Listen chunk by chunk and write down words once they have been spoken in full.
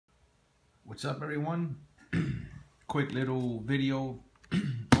What's up, everyone? Quick little video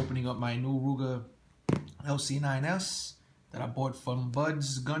opening up my new Ruger Lc9s that I bought from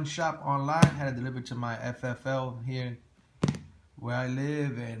Bud's Gun Shop online. Had it delivered to my FFL here where I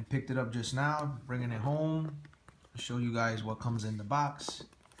live and picked it up just now, bringing it home. I'll show you guys what comes in the box.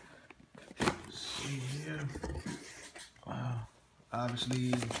 Let's see here.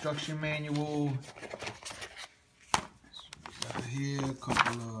 Obviously, instruction manual. Got here a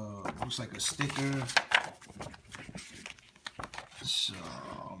couple of, looks like a sticker.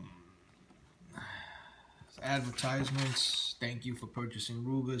 Some advertisements. Thank you for purchasing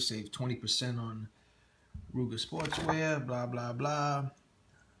Ruger. Save 20% on Ruger sportswear. Blah blah blah.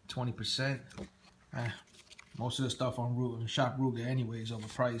 20%. Most of the stuff on Ruger, Shop Ruger anyway, is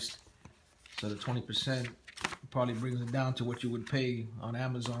overpriced. So the 20% probably brings it down to what you would pay on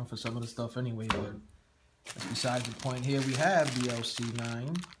Amazon for some of the stuff anyway. But that's besides the point. Here we have the Lc9.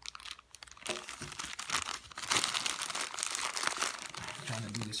 I'm trying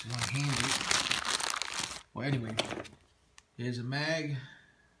to do this one-handed. Well, anyway, here's a mag.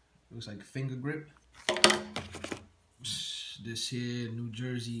 Looks like a finger grip. This here, New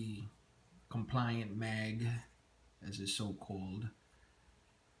Jersey compliant mag, as it's so called.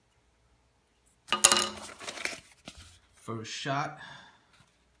 First shot.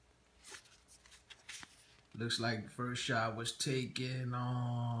 Looks like first shot was taken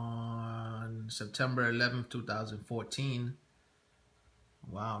on September 11th, 2014.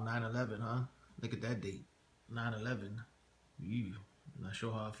 Wow, 9/11, huh? Look at that date, 9/11. I'm not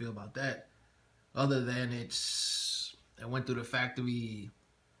sure how I feel about that. Other than it went through the factory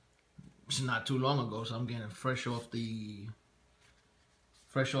not too long ago, so I'm getting fresh off the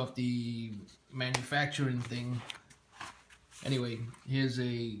manufacturing thing. Anyway, here's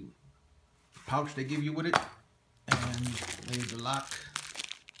a pouch they give you with it, and there's the lock.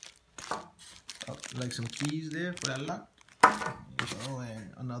 Oh, like some keys there for that lock. Oh,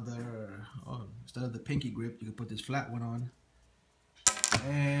 and another, instead of the pinky grip, you can put this flat one on.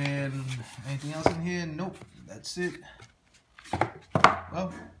 And anything else in here? Nope, that's it.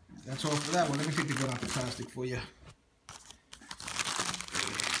 Well, that's all for that one. Let me take the gun out the plastic for you. Let's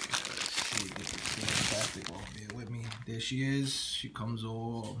see, get the plastic off here with me. There she is. She comes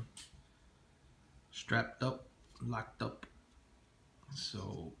all strapped up, locked up.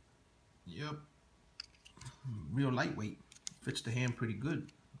 So, yep, real lightweight. Fits the hand pretty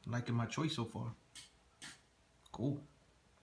good. I'm liking my choice so far. Cool.